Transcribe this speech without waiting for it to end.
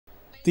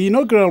The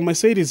inaugural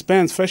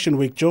Mercedes-Benz Fashion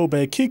Week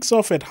Joburg kicks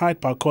off at Hyde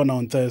Park Corner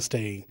on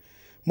Thursday.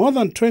 More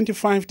than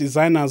 25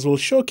 designers will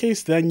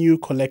showcase their new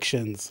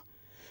collections.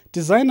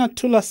 Designer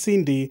Tula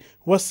Cindy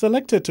was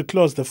selected to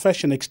close the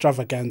fashion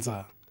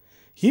extravaganza.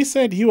 He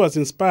said he was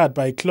inspired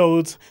by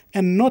clothes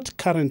and not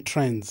current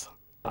trends.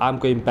 I'm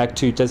going back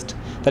to just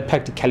that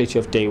practicality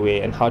of day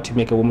wear and how to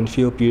make a woman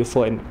feel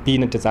beautiful and be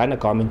in a designer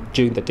garment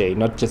during the day,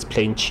 not just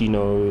plain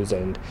chinos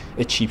and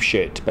a cheap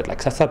shirt, but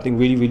like something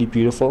really, really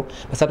beautiful,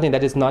 but something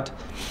that is not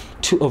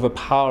too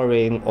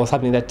overpowering or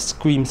something that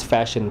screams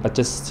fashion, but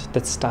just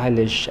that's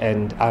stylish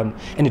and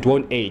it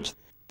won't age.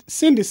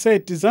 Cindy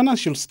said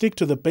designers should stick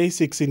to the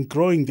basics in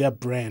growing their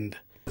brand.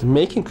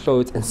 Making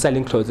clothes and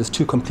selling clothes is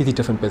two completely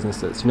different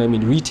businesses. You know what I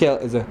mean? Retail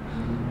is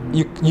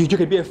you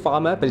can be a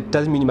farmer, but it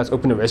doesn't mean you must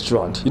open a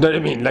restaurant. You know what I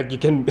mean? Like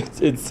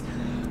it's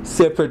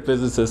separate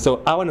businesses.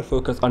 So I want to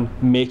focus on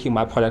making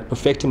my product,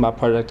 perfecting my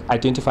product,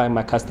 identifying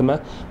my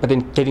customer, but then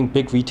getting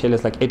big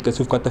retailers like Edgar's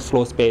who've got the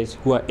floor space,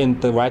 who are in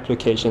the right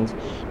locations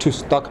to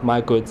stock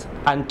my goods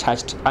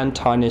untouched,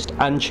 untarnished,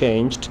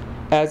 unchanged,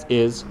 as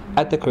is,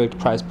 at the correct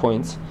price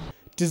points.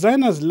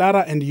 Designers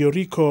Lara and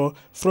Yoriko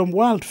from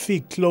Wild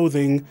Fig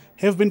Clothing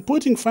have been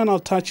putting final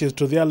touches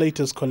to their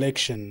latest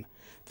collection.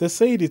 They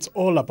said it's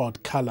all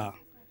about color.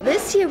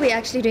 This year we're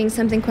actually doing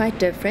something quite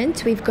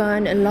different. We've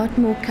gone a lot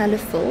more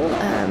colorful.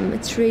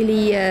 It's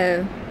really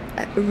a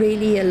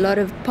lot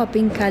of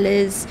popping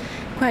colors,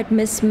 quite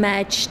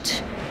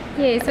mismatched.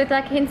 Yes, with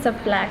like hints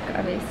of black,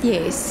 obviously.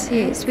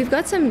 Yes. We've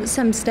got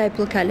some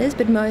staple colors,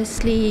 but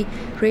mostly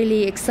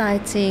really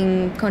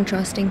exciting,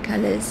 contrasting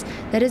colors.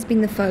 That has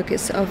been the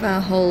focus of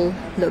our whole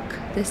look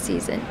this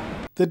season.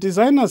 The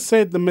designers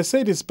said the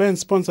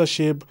Mercedes-Benz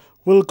sponsorship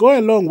will go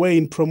a long way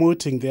in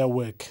promoting their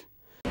work.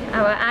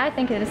 Well, I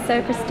think it is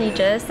so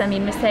prestigious. I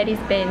mean,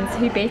 Mercedes-Benz,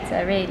 who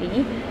better,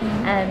 really?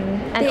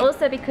 And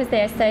also because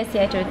they're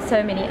associated with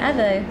so many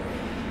other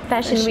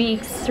fashion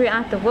weeks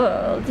throughout the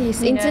world.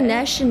 Yes,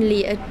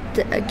 internationally it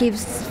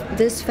gives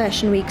this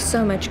fashion week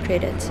so much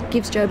credit. It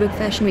gives Joburg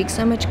Fashion Week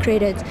so much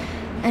credit,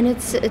 and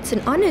it's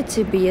an honor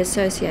to be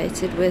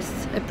associated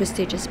with a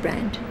prestigious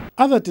brand.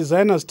 Other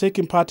designers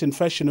taking part in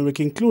Fashion Week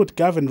include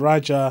Gavin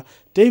Raja,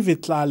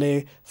 David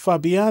Tlale,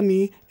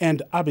 Fabiani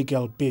and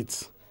Abigail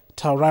Bitts.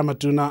 Taurama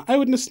Duna,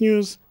 Eyewitness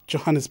News,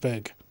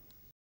 Johannesburg.